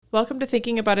Welcome to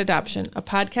Thinking About Adoption, a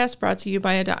podcast brought to you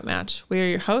by Adopt Match. We are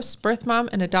your hosts, birth mom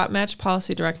and Adopt Match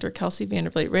Policy Director Kelsey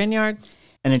Vandervliet-Ranyard,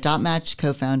 and Adopt Match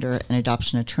co-founder and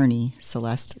adoption attorney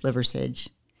Celeste Liversidge.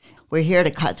 We're here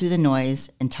to cut through the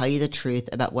noise and tell you the truth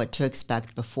about what to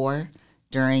expect before,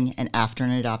 during, and after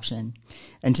an adoption,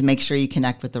 and to make sure you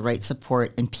connect with the right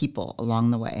support and people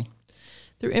along the way.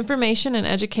 Through information and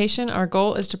education, our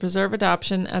goal is to preserve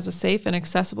adoption as a safe and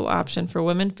accessible option for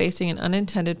women facing an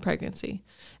unintended pregnancy.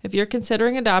 If you're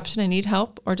considering adoption and need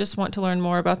help or just want to learn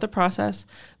more about the process,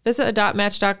 visit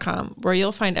adoptmatch.com, where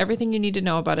you'll find everything you need to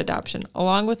know about adoption,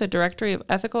 along with a directory of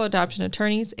ethical adoption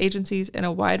attorneys, agencies, and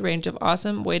a wide range of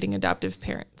awesome waiting adoptive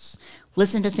parents.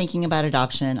 Listen to Thinking About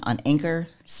Adoption on Anchor,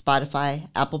 Spotify,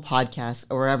 Apple Podcasts,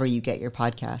 or wherever you get your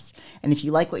podcasts. And if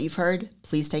you like what you've heard,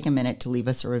 please take a minute to leave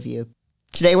us a review.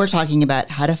 Today we're talking about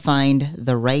how to find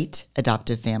the right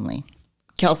adoptive family.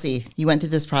 Kelsey, you went through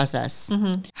this process.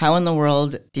 Mm-hmm. How in the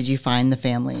world did you find the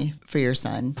family for your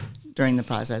son during the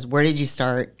process? Where did you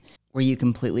start? Were you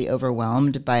completely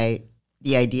overwhelmed by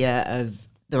the idea of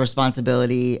the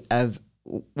responsibility of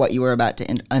what you were about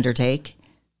to undertake?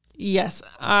 Yes,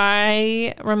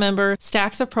 I remember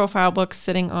stacks of profile books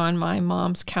sitting on my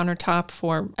mom's countertop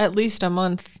for at least a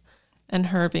month, and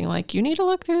her being like, you need to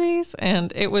look through these.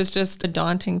 And it was just a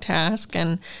daunting task.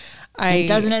 And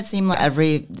doesn't it seem like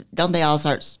don't they all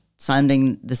start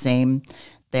sounding the same?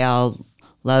 They all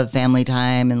love family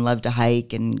time and love to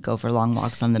hike and go for long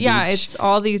walks on the beach. Yeah, it's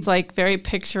all these like very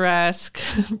picturesque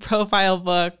profile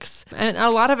books. And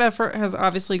a lot of effort has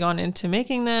obviously gone into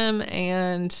making them.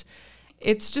 And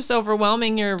it's just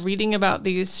overwhelming. You're reading about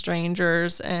these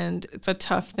strangers, and it's a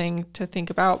tough thing to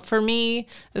think about. For me,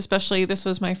 especially, this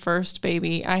was my first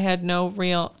baby. I had no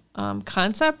real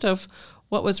concept of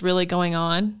what was really going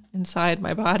on inside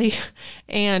my body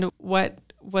and what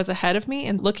was ahead of me.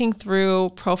 And looking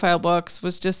through profile books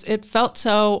was just, it felt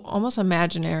so almost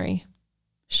imaginary.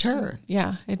 Sure.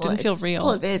 Yeah, it didn't feel real.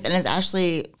 Well, it is. And as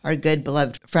Ashley, our good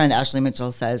beloved friend Ashley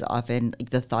Mitchell says often, like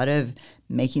the thought of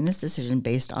making this decision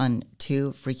based on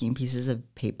two freaking pieces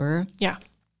of paper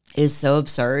is so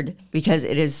absurd because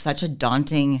it is such a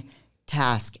daunting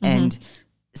task. Mm-hmm. And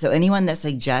so anyone that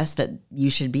suggests that you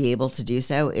should be able to do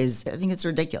so I think it's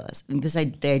ridiculous. I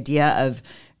think the idea of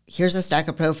here's a stack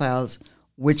of profiles,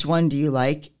 which one do you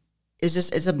like,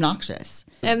 it's obnoxious.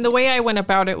 And the way I went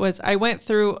about it was I went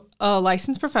through a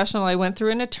licensed professional, I went through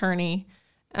an attorney,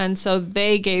 and so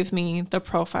they gave me the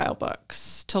profile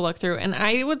books to look through. And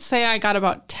I would say I got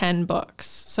about 10 books.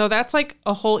 So that's like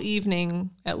a whole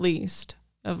evening at least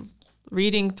of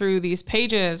reading through these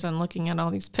pages and looking at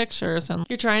all these pictures. And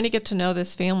you're trying to get to know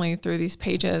this family through these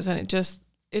pages, and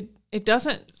it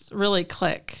doesn't really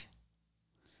click.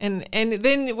 And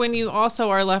then when you also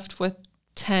are left with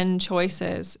 10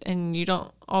 choices and you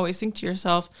don't always think to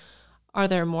yourself, are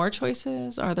there more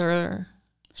choices?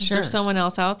 Is there someone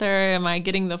else out there? Am I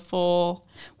getting the full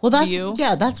view?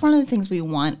 Yeah, that's one of the things we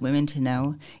want women to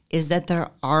know is that there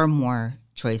are more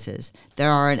choices. There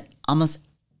are almost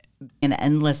an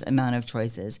endless amount of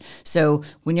choices. So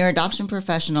when your adoption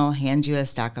professional hands you a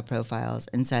stack of profiles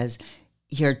and says,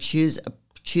 here, choose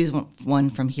one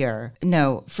from here.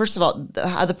 No, first of all,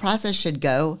 how the process should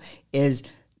go is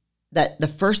that the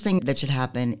first thing that should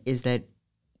happen is that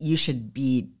you should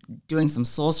be doing some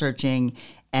soul searching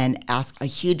and ask a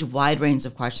huge wide range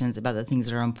of questions about the things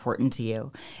that are important to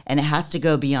you. And it has to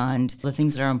go beyond the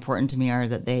things that are important to me are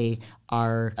that they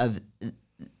are of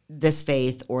this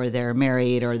faith, or they're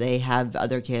married, or they have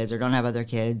other kids or don't have other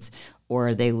kids,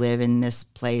 or they live in this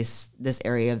place, this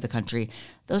area of the country.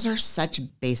 Those are such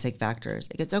basic factors.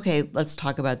 It's okay, let's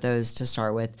talk about those to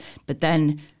start with. But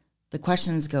then the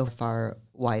questions go far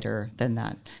wider than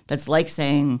that. That's like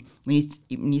saying, when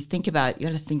you think about, you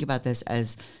got to think about this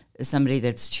as somebody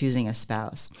that's choosing a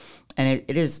spouse. And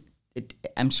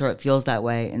I'm sure it feels that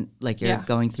way, and like you're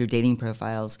going through dating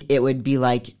profiles. It would be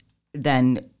like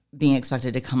then being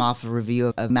expected to come off a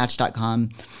review of Match.com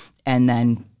and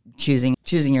then choosing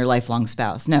your lifelong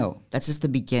spouse. No, that's just the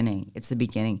beginning. It's the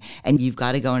beginning. And you've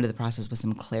got to go into the process with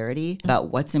some clarity about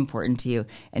what's important to you,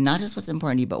 and not just what's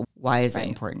important to you, but why is it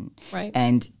important? Right.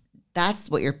 And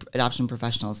that's what your adoption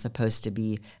professional is supposed to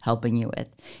be helping you with.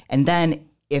 And then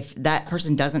if that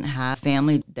person doesn't have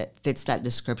family that fits that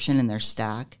description in their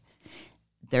stack,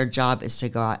 their job is to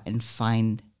go out and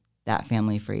find that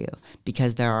family for you,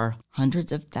 because there are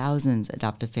hundreds of thousands of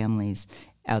adoptive families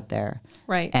out there.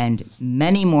 Right. And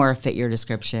many more fit your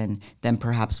description than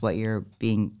perhaps what you're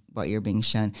being what you're being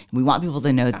shown. We want people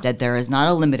to know that there is not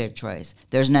a limited choice.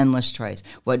 There's an endless choice.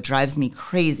 What drives me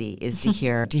crazy is to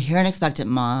hear an expectant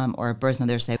mom or a birth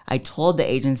mother say, I told the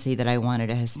agency that I wanted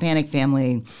a Hispanic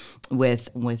family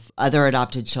with other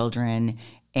adopted children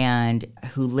and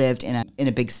who lived in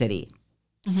a big city.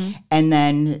 Mm-hmm. And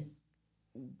then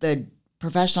the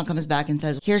professional comes back and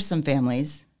says, here's some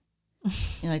families.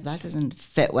 You're like, that doesn't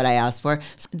fit what I asked for.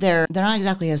 So they're not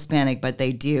exactly Hispanic, but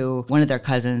they do. One of their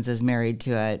cousins is married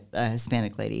to a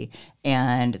Hispanic lady,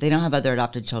 and they don't have other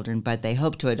adopted children, but they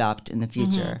hope to adopt in the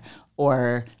future. Mm-hmm.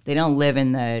 Or they don't live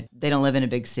in a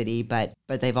big city, but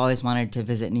they've always wanted to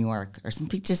visit New York or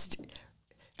something.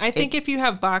 I think if you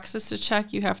have boxes to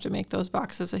check, you have to make those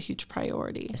boxes a huge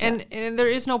priority. And there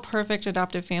is no perfect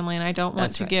adoptive family, and I don't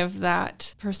want to give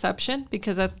that perception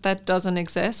because that doesn't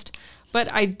exist. But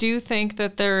I do think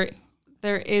that there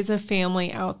is a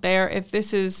family out there. If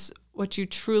this is what you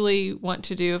truly want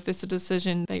to do, if this is a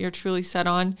decision that you're truly set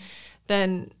on,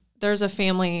 then there's a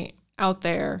family out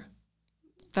there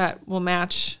that will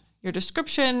match your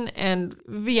description. And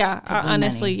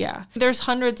honestly, yeah. There's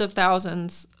hundreds of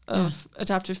thousands of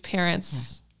adoptive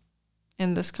parents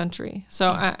in this country.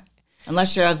 So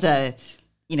unless you're of the,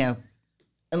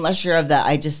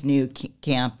 I just knew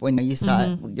camp when you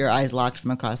saw your eyes locked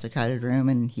from across a crowded room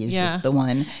and he was just the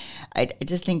one. I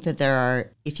just think that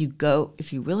if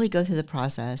you really go through the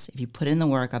process, if you put in the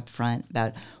work up front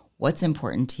about what's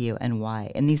important to you and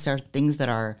why, and these are things that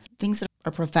are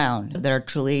profound, that are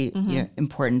truly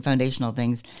important foundational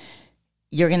things,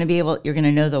 you're going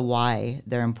to know the why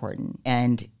they're important.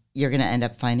 And you're going to end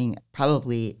up finding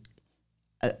probably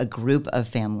a group of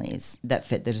families that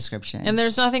fit the description. And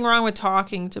there's nothing wrong with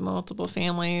talking to multiple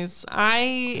families.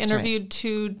 I interviewed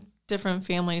 2 different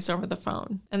families over the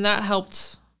phone, and that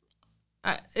helped.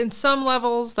 In some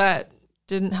levels, that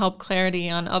didn't help clarity.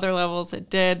 On other levels, it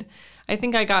did. I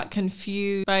think I got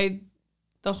confused by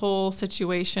the whole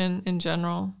situation in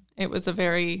general. It was a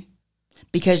very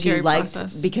because scary you liked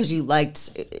process. Because you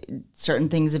liked certain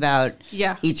things about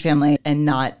each family and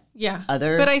not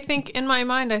other. But I think in my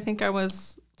mind, I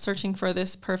was searching for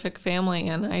this perfect family,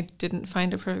 and I didn't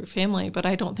find a perfect family, but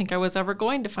I don't think I was ever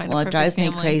going to find a perfect family. Well, it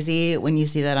drives me crazy when you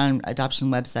see that on adoption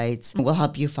websites. We'll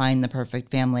help you find the perfect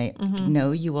family. Mm-hmm.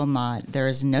 No, you will not. There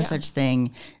is no such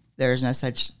thing. There is no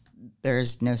such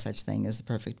thing as a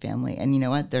perfect family. And you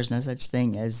know what? There's no such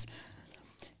thing as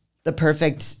the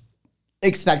perfect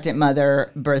expectant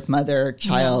mother, birth mother,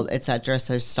 child, etc.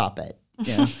 So stop it.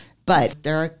 But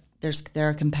there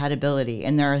are compatibility,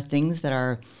 and there are things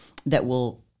that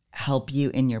will help you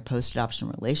in your post-adoption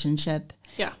relationship.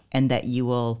 Yeah. And that you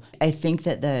will, I think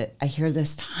that I hear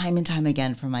this time and time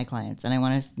again from my clients, and I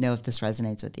want to know if this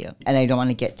resonates with you. And I don't want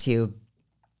to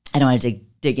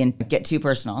dig in, get too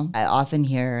personal. I often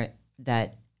hear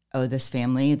that,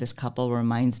 this couple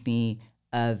reminds me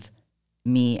of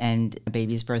me and a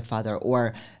baby's birth father,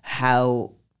 or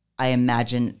how I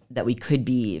imagine that we could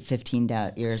be 15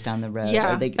 years down the road.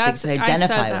 Yeah, or they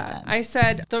identify with them. I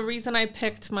said the reason I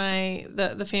picked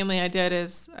the family I did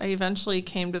is I eventually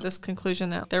came to this conclusion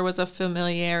that there was a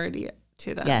familiarity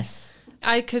to them. Yes.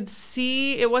 I could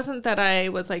see, it wasn't that I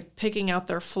was like picking out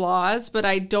their flaws, but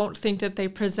I don't think that they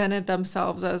presented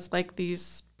themselves as like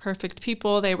these perfect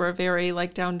people. They were very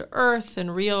like down to earth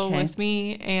and real with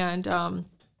me, and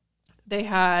they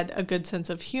had a good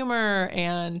sense of humor,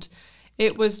 and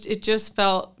it just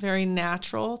felt very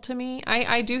natural to me.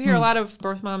 I do hear a lot of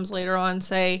birth moms later on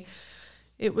say,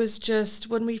 it was just,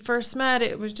 when we first met,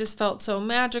 it was just felt so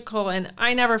magical. And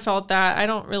I never felt that. That's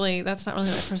not really my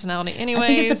personality anyways. I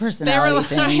think it's a personality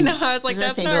thing. I know. I was like,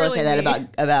 that's not really say me. that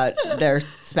about their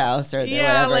spouse or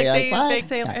their whatever. They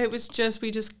say it was just,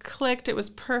 we just clicked. It was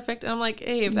perfect. And I'm like,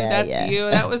 hey, if that's you,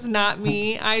 that was not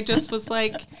me. I just was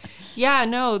like, yeah,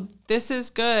 no, this is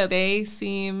good. They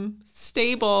seem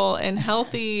stable and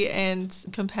healthy and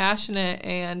compassionate,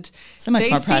 and so much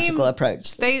more practical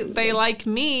approach. They like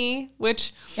me,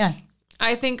 which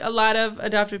I think a lot of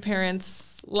adoptive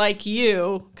parents like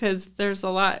you, because there's a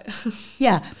lot.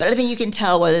 Yeah, but I think you can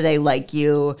tell whether they like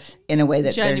you in a way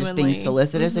that they're just being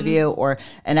solicitous of you, or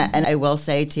and I will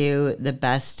say too, the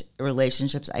best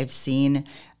relationships I've seen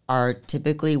are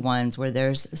typically ones where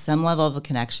there's some level of a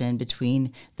connection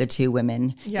between the 2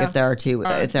 women. Yeah. If there are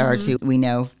two, we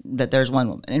know that there's one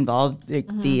woman involved,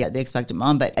 the expectant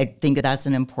mom. But I think that that's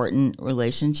an important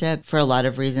relationship for a lot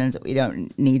of reasons that we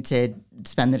don't need to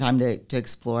spend the time to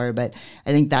explore. But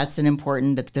I think that's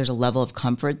that there's a level of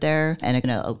comfort there, and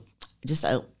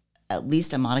at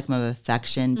least a modicum of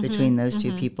affection between those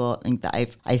 2 people. I think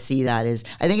that I see that as,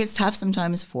 I think it's tough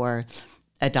sometimes for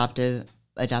adoptive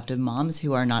moms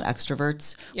who are not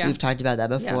extroverts. Yeah. We've talked about that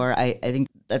before. Yeah. I think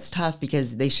that's tough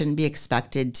because they shouldn't be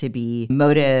expected to be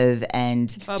emotive and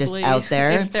just Bubbly out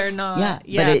there. if they're not.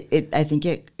 Yeah. But I think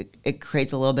it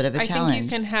creates a little bit of a challenge. I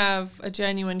think you can have a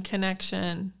genuine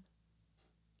connection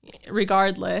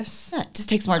regardless. Yeah, it just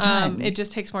takes more time. It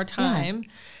just takes more time.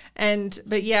 Yeah.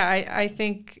 But I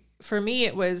think for me,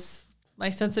 it was my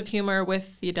sense of humor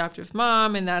with the adoptive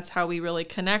mom, and that's how we really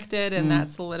connected, and that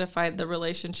solidified the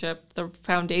relationship, the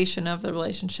foundation of the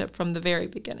relationship from the very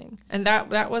beginning. And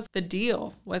that was the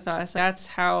deal with us. That's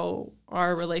how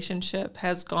our relationship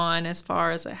has gone as far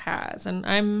as it has. And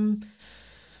I'm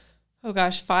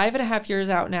 5.5 years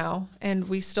out now, and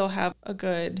we still have a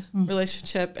good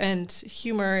relationship, and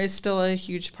humor is still a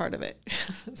huge part of it.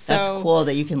 So that's cool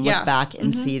that you can look back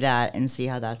and see that and see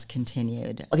how that's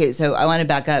continued. Okay, so I want to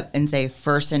back up and say,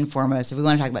 first and foremost, if we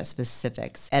want to talk about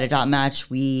specifics, at Adopt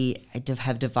Match, we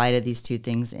have divided these two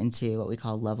things into what we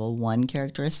call level 1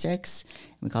 characteristics.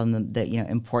 We call them the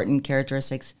important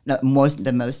characteristics, the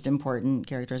most important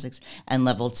characteristics, and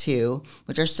level 2,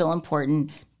 which are still important,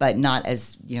 but not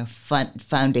as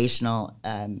foundational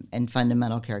and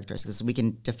fundamental characteristics. We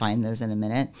can define those in a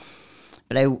minute.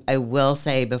 But I will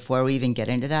say, before we even get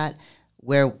into that,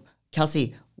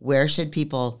 Kelsey, where should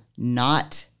people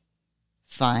not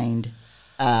find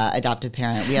adoptive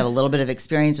parent? We have a little bit of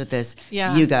experience with this.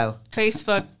 Yeah. You go.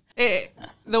 Facebook,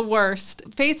 the worst.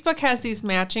 Facebook has these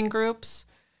matching groups.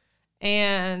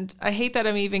 And I hate that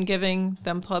I'm even giving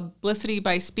them publicity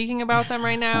by speaking about them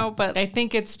right now, but I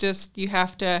think it's just you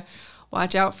have to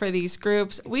watch out for these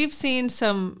groups. We've seen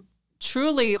some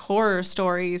truly horror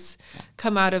stories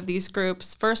come out of these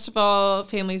groups. First of all,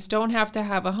 families don't have to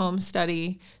have a home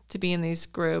study to be in these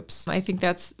groups. I think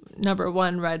that's number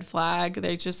 1 red flag.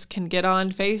 They just can get on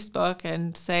Facebook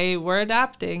and say, we're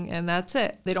adopting, and that's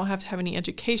it. They don't have to have any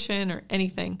education or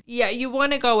anything. Yeah, you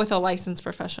want to go with a licensed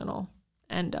professional.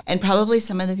 And probably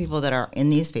some of the people that are in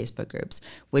these Facebook groups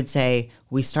would say,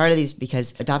 we started these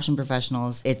because adoption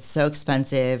professionals, it's so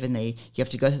expensive and you have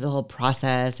to go through the whole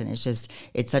process and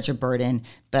it's such a burden.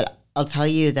 But I'll tell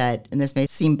you that, and this may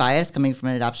seem biased coming from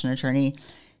an adoption attorney,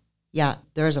 yeah,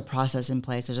 there is a process in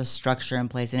place. There's a structure in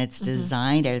place, and it's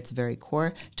designed at its very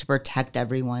core to protect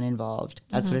everyone involved.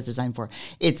 That's what it's designed for.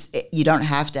 You don't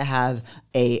have to have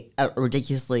a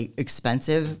ridiculously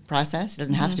expensive process. It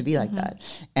doesn't have to be like that.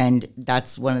 And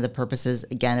that's one of the purposes,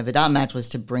 again, of Adopt Match, was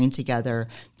to bring together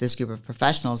this group of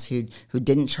professionals who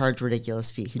didn't charge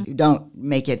ridiculous fees, who don't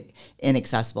make it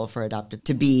inaccessible for adoptive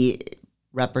to be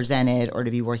represented or to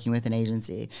be working with an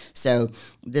agency. So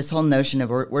this whole notion of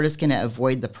we're just going to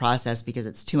avoid the process because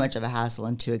it's too much of a hassle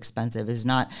and too expensive is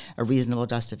not a reasonable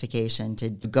justification to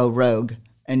go rogue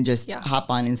and just hop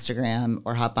on Instagram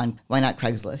or why not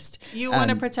Craigslist? You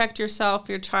want to protect yourself,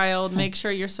 your child, make sure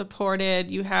you're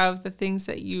supported, you have the things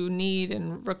that you need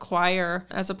and require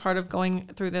as a part of going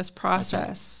through this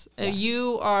process. Right. Yeah.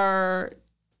 You are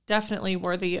definitely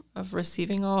worthy of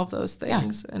receiving all of those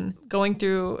things. Yeah. And going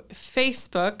through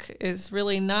Facebook is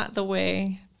really not the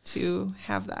way to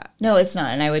have that. No, it's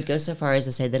not. And I would go so far as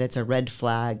to say that it's a red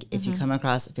flag if you come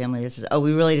across a family that says,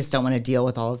 we really just don't want to deal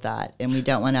with all of that. And we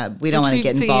don't want to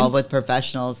get involved with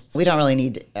professionals. We don't really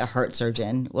need a heart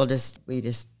surgeon. We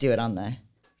just do it on the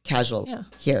casual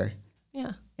here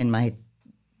in my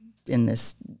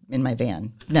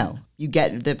van. No, you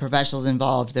get the professionals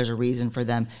involved. There's a reason for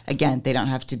them. Again, they don't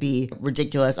have to be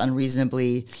ridiculous,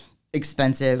 unreasonably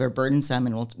expensive or burdensome.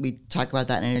 And we talk about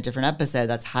that in a different episode.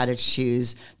 That's how to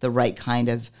choose the right kind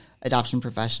of adoption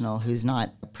professional who's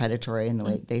not predatory in the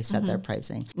way they set their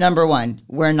pricing. Number 1,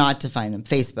 where not to find them: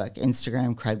 Facebook,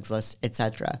 Instagram, Craigslist,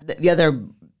 etc. The other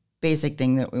basic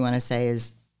thing that we want to say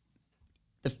is,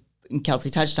 and Kelsey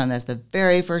touched on this, the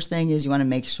very first thing is you want to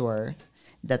make sure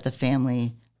that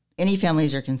any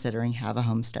families you're considering have a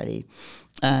home study.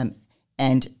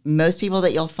 And most people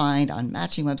that you'll find on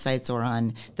matching websites or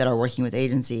that are working with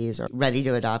agencies or ready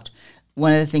to adopt,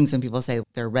 one of the things when people say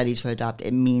they're ready to adopt,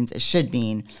 it should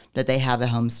mean that they have a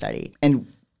home study. And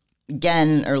again,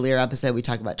 in an earlier episode, we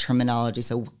talked about terminology.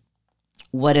 So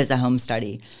what is a home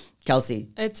study? Kelsey,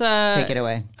 take it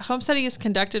away. A home study is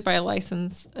conducted by a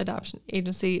licensed adoption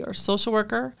agency or social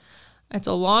worker. It's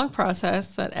a long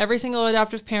process that every single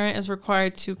adoptive parent is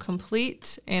required to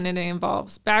complete, and it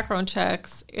involves background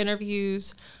checks,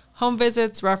 interviews, home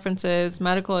visits, references,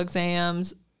 medical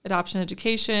exams, adoption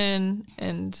education,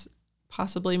 and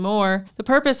possibly more. The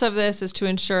purpose of this is to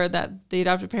ensure that the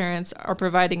adoptive parents are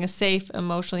providing a safe,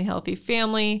 emotionally healthy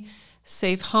family,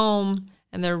 safe home,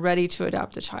 and they're ready to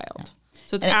adopt a child.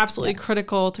 So it's absolutely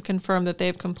critical to confirm that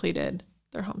they've completed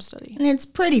their home study. And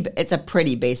it's a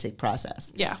pretty basic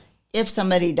process. Yeah. If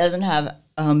somebody doesn't have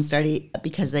a home study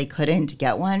because they couldn't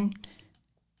get one,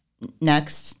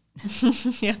 Next,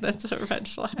 Yeah, that's a red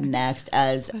flag. next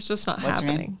as That's just not what's her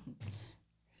happening. name?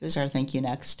 Who's our thank you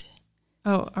next?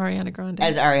 Oh, Ariana Grande.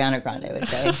 As Ariana Grande would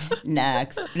say.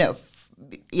 Next. No,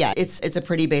 yeah, it's a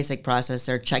pretty basic process.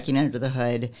 They're checking under the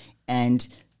hood, and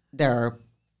there's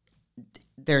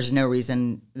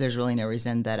really no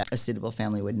reason that a suitable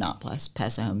family would not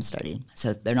pass a home study.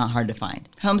 So they're not hard to find.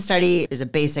 Home study is a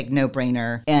basic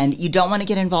no-brainer, and you don't want to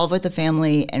get involved with the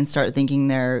family and start thinking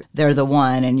they're the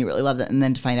one and you really love them, and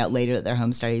then to find out later that they're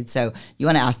home studied. So you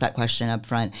want to ask that question up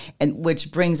front, and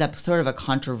which brings up sort of a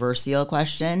controversial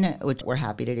question, which we're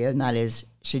happy to do, and that is,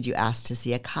 should you ask to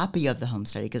see a copy of the home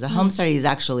study? Because a home study is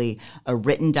actually a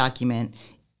written document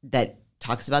that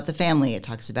talks about the family. It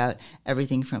talks about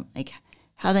everything from like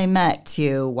how they met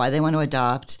to why they want to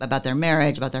adopt, about their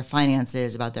marriage, about their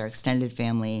finances, about their extended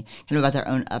family, kind of about their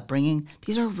own upbringing.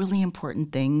 These are really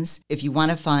important things. If you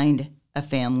want to find a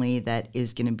family that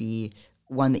is going to be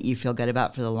one that you feel good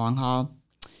about for the long haul,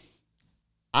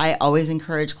 I always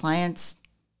encourage clients,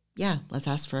 let's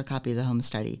ask for a copy of the home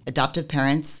study. Adoptive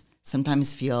parents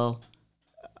sometimes feel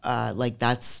like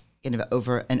that's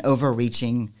an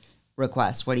overreaching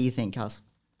request. What do you think, Kels?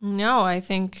 No, I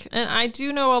think, and I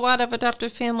do know a lot of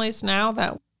adoptive families now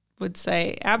that would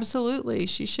say, absolutely,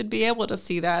 she should be able to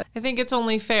see that. I think it's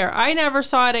only fair. I never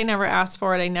saw it. I never asked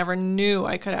for it. I never knew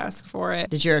I could ask for it.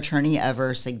 Did your attorney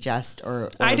ever suggest or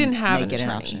I didn't have make an it an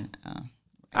attorney. option? Oh,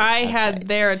 I had right.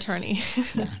 their attorney.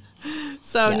 Yeah.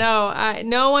 So Yes.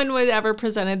 no one would ever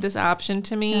presented this option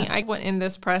to me. I went in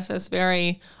this process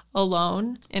very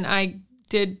alone, and I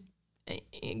did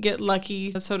get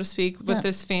lucky, so to speak, with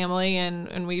this family,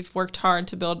 and we've worked hard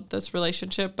to build this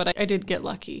relationship, but I did get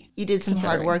lucky. You did some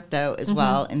hard work, though, as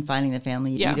well in finding the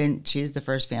family. Yeah. You didn't choose the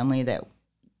first family that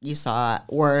you saw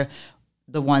or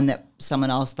the one that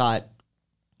someone else thought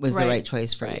was the right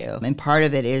choice for you. And part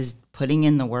of it is putting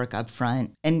in the work up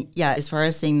front. And as far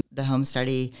as seeing the home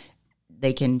study,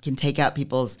 they can take out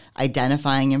people's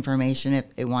identifying information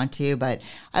if they want to. But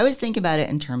I always think about it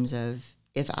in terms of,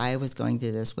 if I was going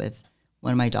through this with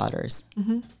one of my daughters,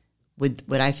 would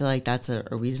I feel like that's a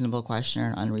reasonable question or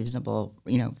an unreasonable,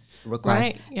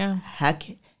 request? Right, yeah. Heck,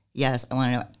 yes. I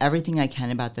want to know everything I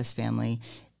can about this family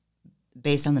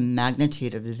based on the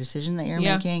magnitude of the decision that you're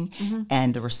making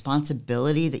and the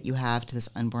responsibility that you have to this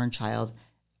unborn child.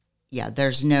 Yeah,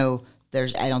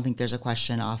 I don't think there's a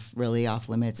question off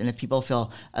limits. And if people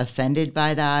feel offended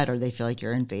by that, or they feel like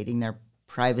you're invading their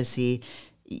privacy,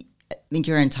 I think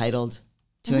you're entitled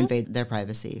to invade their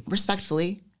privacy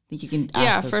respectfully. I think you can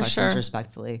ask those questions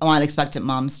respectfully. I want expectant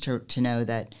moms to know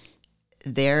that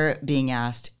they're being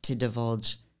asked to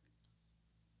divulge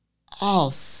all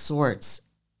sorts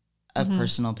of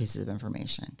personal pieces of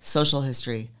information: social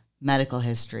history, medical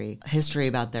history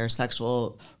about their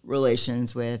sexual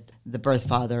relations with the birth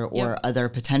father or other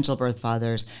potential birth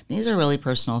fathers. These are really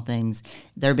personal things.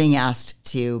 They're being asked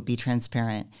to be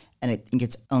transparent. And I think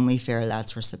it's only fair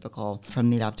that's reciprocal from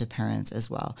the adoptive parents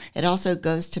as well. It also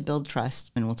goes to build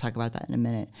trust, and we'll talk about that in a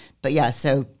minute. But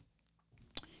so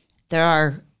there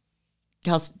are,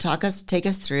 take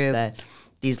us through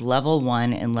these level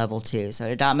 1 and level 2. So at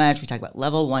Adopt Match, we talk about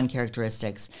level 1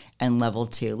 characteristics and level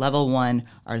 2. Level 1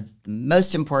 are the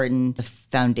most important, the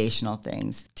foundational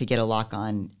things to get a lock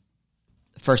on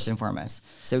first and foremost.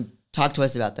 So talk to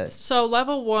us about those. So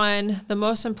level 1, the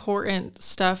most important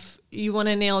stuff you want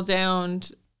to nail down,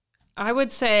 I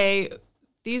would say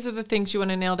these are the things you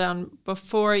want to nail down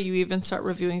before you even start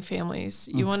reviewing families.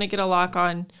 You want to get a lock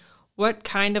on what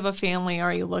kind of a family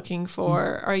are you looking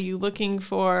for? Are you looking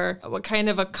for what kind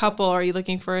of a couple? Are you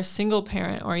looking for a single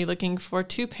parent? Or are you looking for a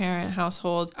 2-parent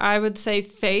household? I would say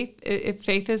faith. If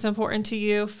faith is important to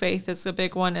you, faith is a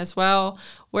big one as well.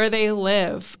 Where they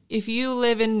live. If you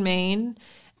live in Maine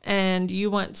and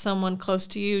you want someone close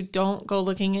to you, don't go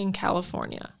looking in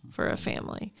California for a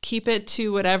family. Keep it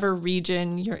to whatever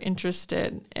region you're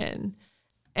interested in.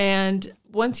 And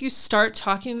once you start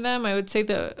talking to them, I would say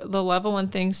the level 1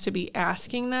 things to be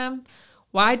asking them: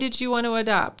 why did you want to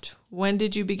adopt? When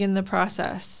did you begin the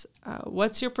process?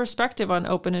 What's your perspective on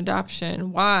open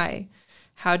adoption? Why?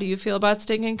 How do you feel about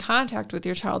staying in contact with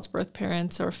your child's birth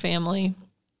parents or family?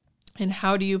 And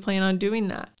how do you plan on doing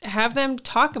that? Have them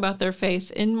talk about their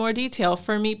faith in more detail.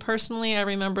 For me personally, I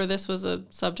remember this was a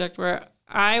subject where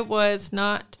I was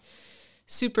not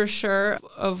super sure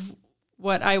of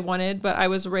what I wanted, but I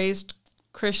was raised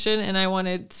Christian, and I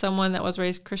wanted someone that was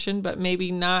raised Christian, but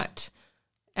maybe not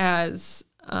as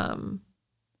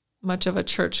much of a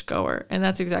church goer. And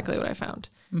that's exactly what I found.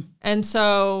 And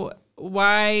so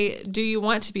why do you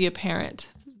want to be a parent?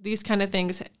 these kind of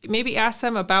things. Maybe ask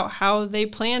them about how they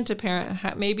plan to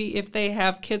parent. Maybe if they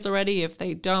have kids already, if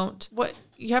they don't. What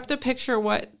you have to picture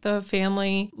what the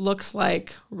family looks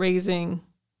like raising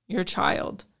your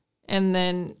child, and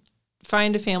then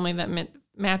find a family that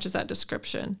matches that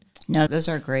description. No, those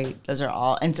are great. Those are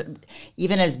all, and so,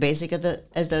 even as basic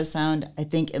as those sound, I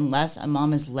think unless a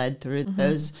mom is led through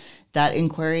that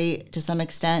inquiry to some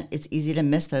extent, it's easy to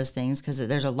miss those things because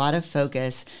there's a lot of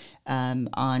focus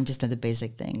on just the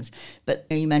basic things. But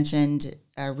you mentioned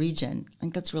region. I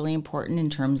think that's really important in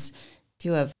terms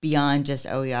too of beyond just,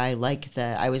 oh yeah,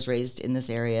 I was raised in this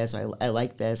area, so I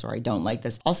like this, or I don't like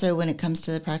this. Also, when it comes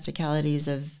to the practicalities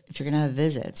of if you're going to have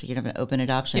visits, you're going to have an open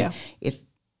adoption. Yeah. If,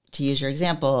 to use your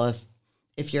example,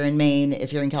 if you're in Maine,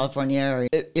 if you're in California, or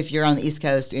if you're on the East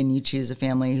Coast and you choose a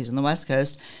family who's on the West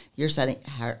Coast, you're setting,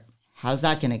 how's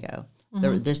that going to go?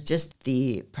 There's just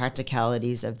the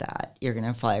practicalities of that. You're going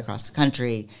to fly across the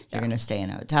country. You're going to stay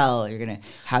in a hotel.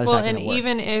 How's that going to work?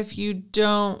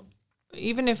 And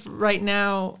even if right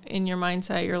now in your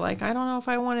mindset, you're like, I don't know if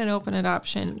I want an open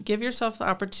adoption, give yourself the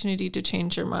opportunity to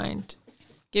change your mind.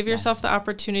 Give yourself the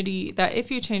opportunity that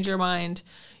if you change your mind,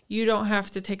 you don't have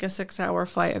to take a 6-hour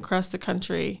flight across the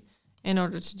country in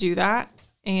order to do that.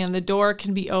 And the door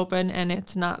can be open and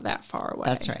it's not that far away.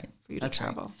 That's right. For you to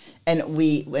travel. Right. And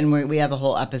we have a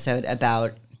whole episode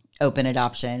about open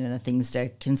adoption and the things to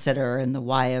consider and the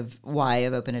why of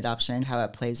open adoption, how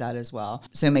it plays out as well.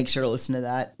 So make sure to listen to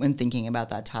that when thinking about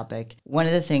that topic. One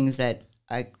of the things that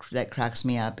cracks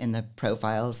me up in the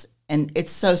profiles, and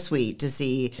it's so sweet to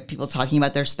see people talking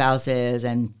about their spouses,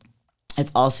 and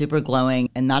it's all super glowing,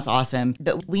 and that's awesome.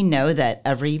 But we know that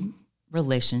every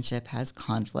relationship has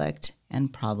conflict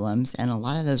and problems, and a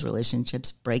lot of those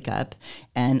relationships break up,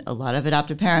 and a lot of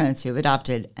adoptive parents who have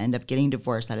adopted end up getting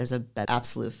divorced. That is that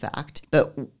absolute fact.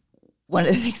 But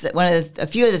a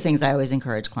few of the things I always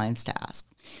encourage clients to ask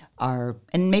are,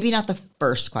 and maybe not the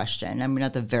first question, I mean,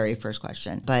 not the very first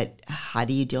question, but how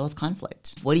do you deal with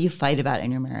conflict? What do you fight about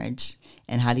in your marriage?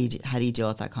 And how do you deal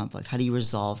with that conflict? How do you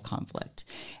resolve conflict?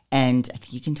 And I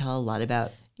think you can tell a lot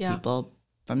about people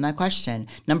from that question.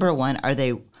 Number one,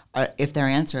 if their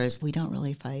answer is, we don't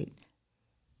really fight.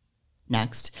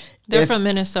 Next. They're from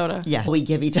Minnesota. Yeah. We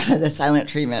give each other the silent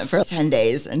treatment for 10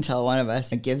 days until one of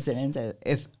us gives it and says,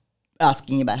 if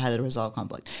asking about how to resolve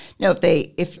conflict. No,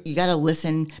 if you got to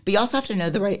listen, but you also have to know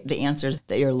the answers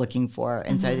that you're looking for.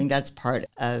 And so I think that's part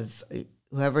of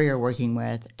whoever you're working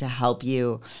with to help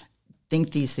you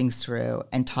think these things through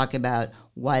and talk about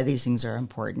why these things are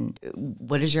important.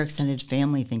 What does your extended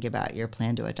family think about your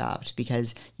plan to adopt?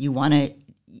 Because you want to,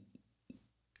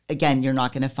 again, you're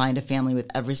not going to find a family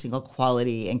with every single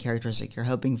quality and characteristic you're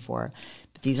hoping for.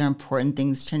 But these are important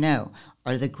things to know.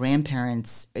 Are the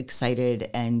grandparents excited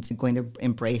and going to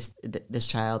embrace this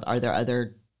child? Are there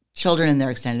other children in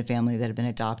their extended family that have been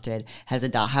adopted? How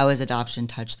has adoption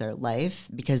touched their life?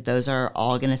 Because those are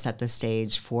all going to set the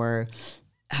stage for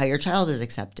how your child is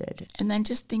accepted. And then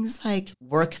just things like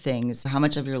work things, how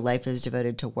much of your life is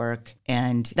devoted to work.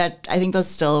 And that, I think those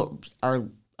still are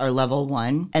level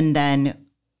one. And then,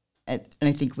 and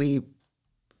I think you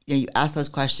ask those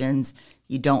questions,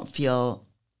 you don't feel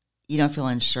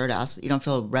unsure to ask, you don't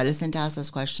feel reticent to ask those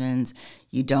questions.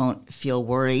 You don't feel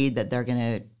worried that they're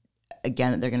going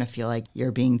to feel like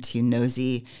you're being too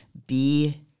nosy.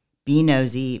 Be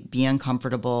nosy, be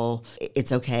uncomfortable.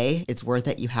 It's okay. It's worth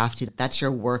it. You have to. That's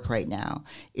your work right now,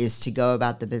 is to go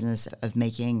about the business of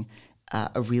making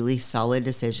a really solid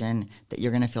decision that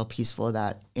you're going to feel peaceful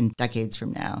about in decades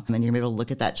from now. And you're able to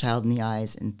look at that child in the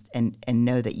eyes and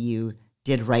know that you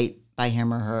did right by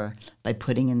him or her by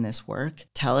putting in this work.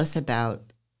 Tell us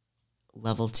about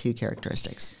level 2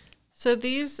 characteristics. So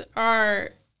these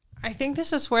are, I think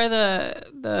this is where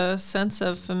the sense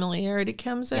of familiarity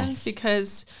comes in,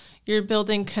 because you're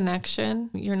building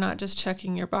connection. You're not just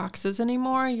checking your boxes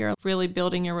anymore. You're really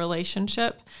building your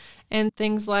relationship. And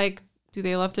things like, do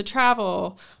they love to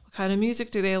travel? What kind of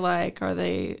music do they like? Are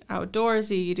they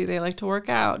outdoorsy? Do they like to work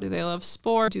out? Do they love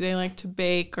sport? Do they like to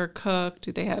bake or cook?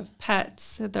 Do they have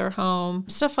pets at their home?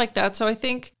 Stuff like that. So I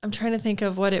think I'm trying to think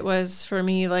of what it was for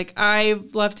me. Like, I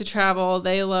love to travel.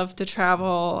 They love to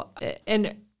travel.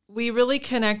 And we really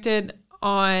connected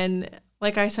on,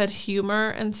 like I said, humor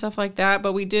and stuff like that.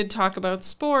 But we did talk about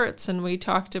sports, and we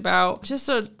talked about just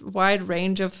a wide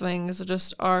range of things,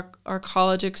 just our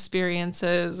college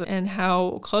experiences and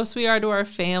how close we are to our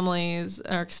families,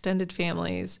 our extended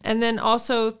families. And then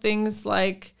also things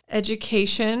like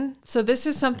education. So this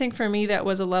is something for me that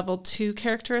was a level 2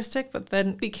 characteristic, but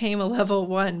then became a level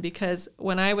 1, because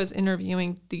when I was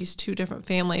interviewing these 2 different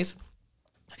families,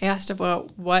 I asked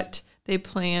about what they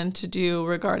plan to do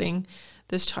regarding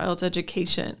this child's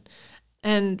education.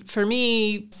 And for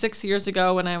me, 6 years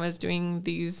ago when I was doing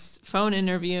these phone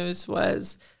interviews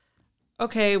was,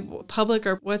 okay, public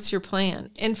or what's your plan?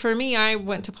 And for me, I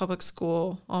went to public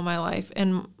school all my life,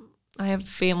 and I have a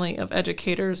family of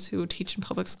educators who teach in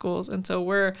public schools. And so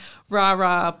we're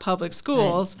rah-rah public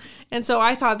schools. Right. And so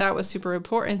I thought that was super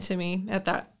important to me at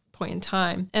that point in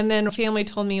time. And then family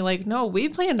told me like, no, we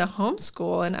plan to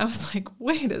homeschool. And I was like,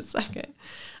 wait a second.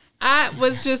 That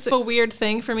was just a weird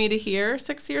thing for me to hear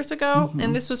 6 years ago. Mm-hmm.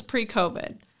 And this was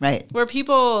pre-COVID. Right. Where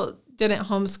people didn't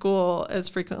homeschool as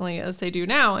frequently as they do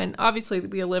now. And obviously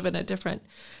we live in a different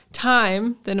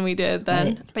time than we did then.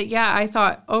 Right. But yeah, I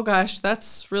thought, oh gosh,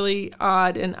 that's really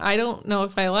odd. And I don't know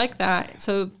if I like that.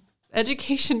 So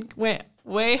education went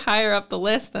way higher up the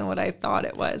list than what I thought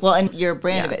it was. Well, and your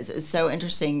brand of it is so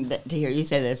interesting to hear you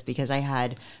say this, because I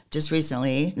had just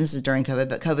recently, this is during COVID,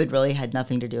 but COVID really had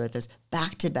nothing to do with this.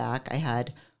 Back to back, I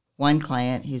had one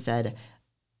client who said,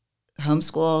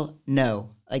 homeschool,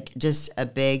 no. Like just a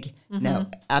big no,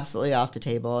 absolutely off the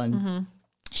table. And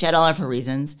she had all of her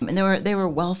reasons. And they were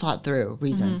well thought through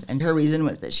reasons. And her reason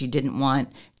was that she didn't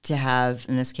want to have,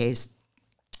 in this case,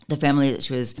 the family that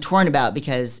she was torn about,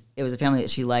 because it was a family that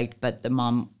she liked, but the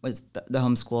mom was the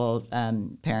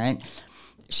homeschool parent.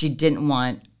 She didn't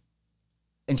want,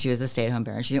 and she was the stay-at-home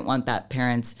parent, she didn't want that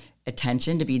parent's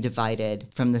attention to be divided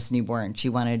from this newborn. She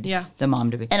wanted the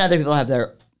mom to be, and other people have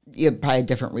their probably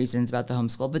different reasons about the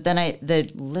homeschool. But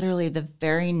then literally the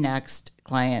very next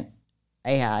client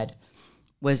I had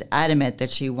was adamant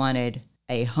that she wanted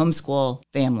a homeschool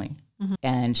family.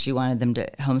 And she wanted them to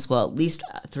homeschool at least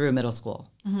through middle school.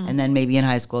 And then maybe in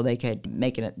high school they could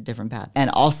make it a different path.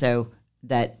 And also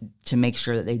that to make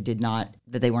sure that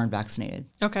they weren't vaccinated.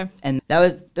 Okay. And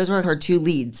those were her two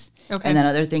leads. Okay. And then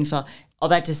other things fell. All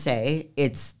that to say,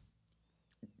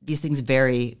 these things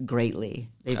vary greatly.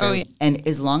 They vary. And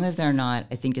as long as they're not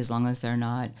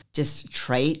just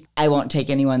trite, I won't take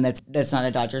anyone that's not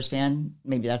a Dodgers fan.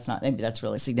 Maybe that's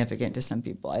really significant to some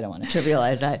people. I don't want to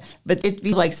trivialize that. But it'd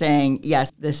be like saying,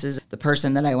 yes, this is the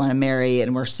person that I want to marry,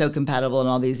 and we're so compatible in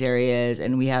all these areas,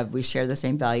 and we share the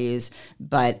same values,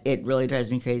 but it really drives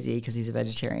me crazy because he's a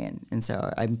vegetarian, and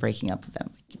so I'm breaking up with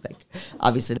them. Like,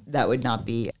 obviously that would not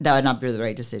be the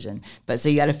right decision. But so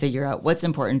you got to figure out what's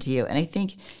important to you. And I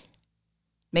think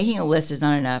making a list is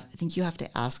not enough. I think you have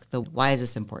to ask why is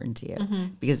this important to you?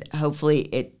 Because hopefully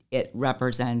it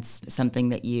represents something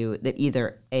that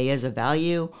either A is a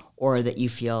value or that you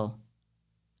feel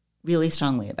really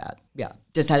strongly about. Yeah.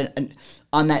 Just had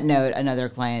on that note, another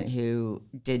client who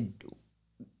did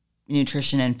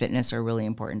nutrition and fitness are really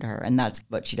important to her, and that's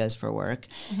what she does for work.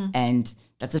 And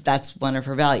that's one of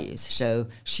her values. So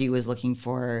she was looking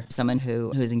for someone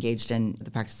who's engaged in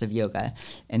the practice of yoga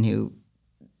and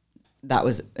that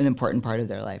was an important part of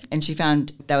their life. And she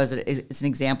found it's an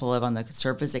example of, on the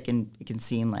surface, it can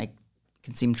seem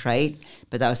trite,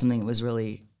 but that was something that was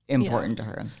really important to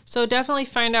her. So definitely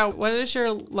find out what is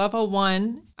your level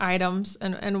 1 items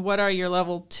and what are your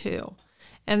level 2.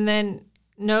 And then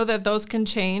know that those can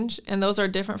change and those are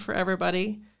different for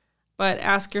everybody, but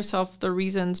ask yourself the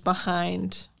reasons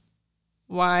behind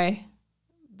why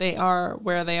they are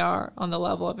where they are on the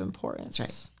level of importance. That's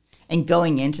right. And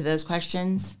going into those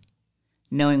questions,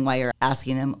 knowing why you're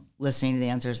asking them, listening to the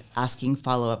answers, asking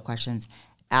follow-up questions.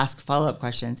 Ask follow-up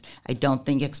questions. I don't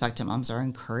think expectant moms are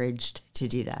encouraged to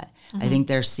do that. I think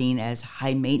they're seen as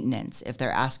high maintenance. If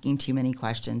they're asking too many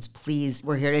questions, please,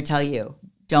 we're here to tell you,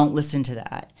 don't listen to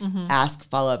that. Ask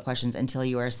follow-up questions until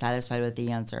you are satisfied with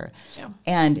the answer. Yeah.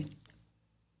 And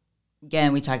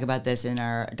again, we talk about this in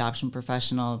our adoption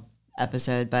professional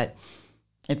episode, but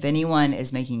if anyone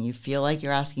is making you feel like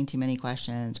you're asking too many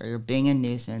questions, or you're being a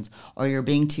nuisance, or you're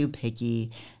being too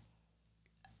picky,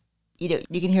 you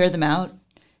can hear them out.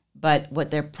 But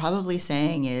what they're probably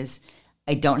saying is,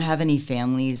 I don't have any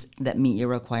families that meet your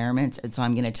requirements, and so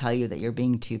I'm going to tell you that you're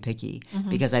being too picky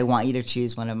because I want you to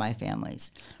choose one of my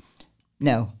families.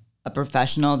 No, a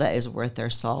professional that is worth their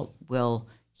salt will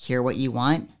hear what you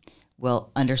want,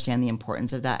 will understand the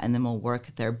importance of that, and then will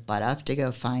work their butt off to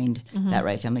go find that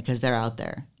right family, because they're out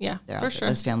there. Yeah, they're out there. Sure.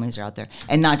 Those families are out there,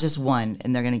 and not just one.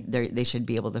 And they should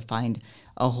be able to find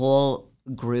a whole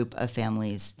group of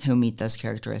families who meet those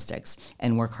characteristics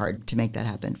and work hard to make that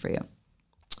happen for you.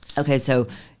 Okay, so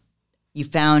you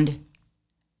found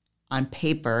on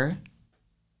paper,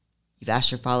 you've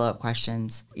asked your follow-up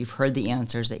questions, you've heard the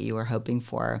answers that you were hoping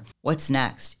for. What's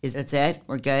next? That's it?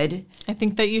 We're good? I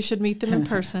think that you should meet them in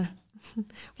person.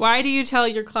 Why do you tell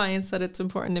your clients that it's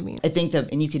important to meet? I think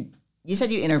you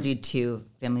said you interviewed 2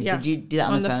 families. Yeah. Did you do that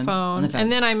on the phone? On the phone.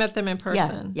 And then I met them in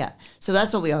person. Yeah. So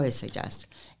that's what we always suggest.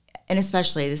 And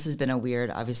especially, this has been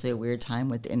obviously a weird time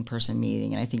with the in-person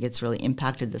meeting, and I think it's really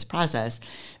impacted this process.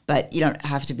 But you don't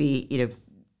have to be,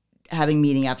 having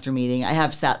meeting after meeting. I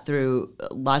have sat through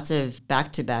lots of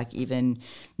back-to-back even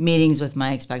meetings with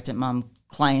my expectant mom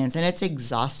clients, and it's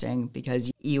exhausting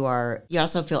because you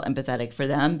also feel empathetic for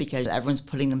them because everyone's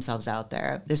putting themselves out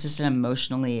there. This is an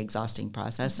emotionally exhausting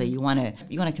process, so you want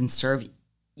to conserve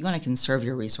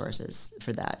your resources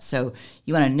for that. So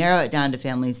you want to narrow it down to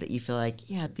families that you feel like,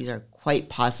 yeah, these are quite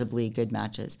possibly good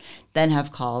matches. Then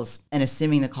have calls, and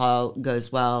assuming the call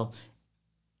goes well,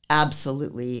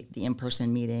 absolutely the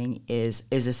in-person meeting is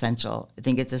essential. I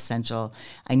think it's essential.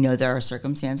 I know there are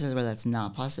circumstances where that's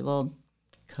not possible.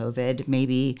 COVID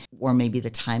maybe, or maybe the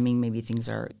timing, maybe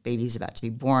baby's about to be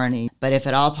born. But if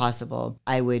at all possible,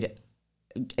 I would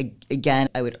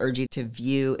urge you to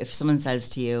view, if someone says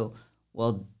to you,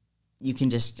 well, you can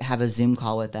just have a Zoom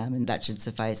call with them and that should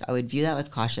suffice, I would view that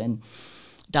with caution.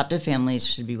 Adoptive families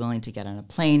should be willing to get on a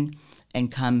plane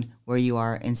and come where you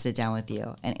are and sit down with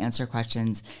you and answer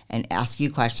questions and ask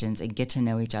you questions and get to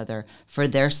know each other for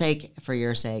their sake, for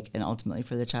your sake, and ultimately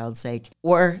for the child's sake,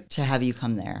 or to have you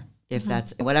come there if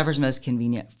that's whatever's most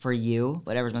convenient for you,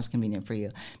 but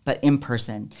in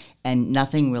person. And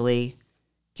nothing really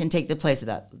can take the place of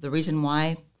that. The reason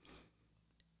why,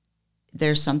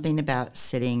 there's something about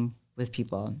sitting with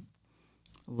people,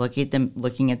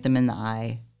 looking at them in the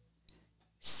eye,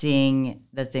 seeing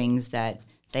the things that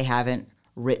they haven't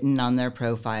written on their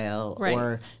profile, right,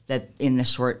 or that in a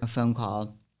short phone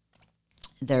call.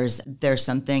 There's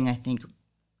something I think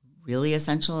really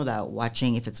essential about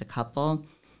watching, if it's a couple,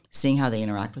 seeing how they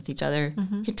interact with each other.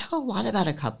 You can tell a lot about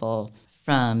a couple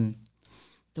from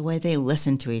the way they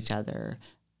listen to each other,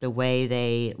 the way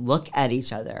they look at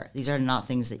each other. These are not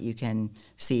things that you can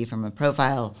see from a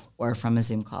profile or from a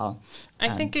Zoom call. I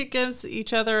think it gives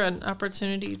each other an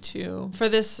opportunity for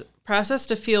this process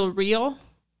to feel real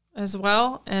as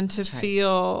well, and to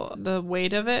feel the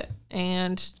weight of it,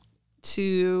 and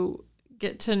to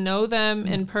get to know them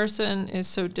in person is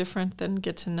so different than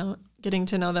getting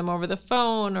to know them over the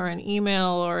phone or in email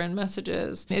or in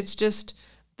messages. It's just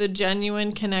the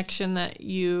genuine connection that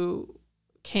you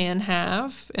can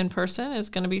have in person is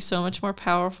going to be so much more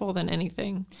powerful than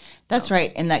anything. That's else.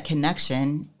 Right. And that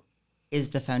connection is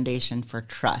the foundation for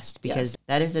trust, because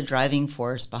that is the driving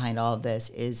force behind all of this.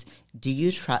 Is, do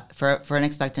you trust, for an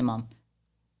expectant mom,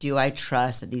 do I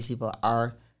trust that these people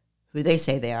are who they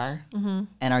say they are and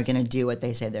are going to do what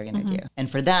they say they're going to do?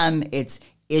 And for them, it's,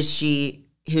 is she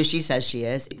who she says she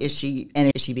is? Is she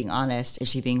being honest? Is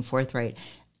she being forthright?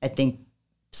 I think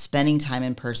spending time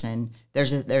in person, I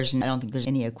don't think there's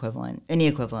any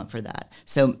equivalent for that.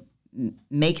 So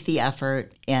make the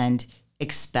effort and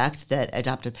expect that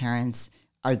adoptive parents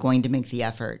are going to make the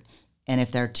effort. And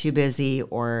if they're too busy,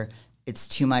 or it's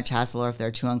too much hassle, or if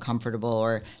they're too uncomfortable,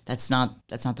 or that's not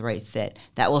the right fit,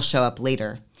 that will show up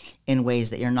later in ways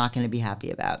that you're not going to be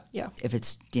happy about. Yeah. If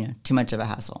it's too much of a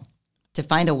hassle. To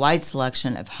find a wide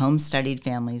selection of home-studied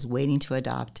families waiting to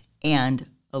adopt and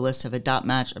a list of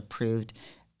AdoptMatch approved,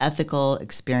 ethical,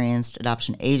 experienced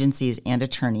adoption agencies and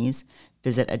attorneys,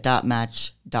 visit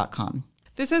adoptmatch.com.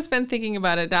 This has been Thinking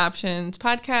About Adoptions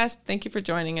podcast. Thank you for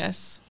joining us.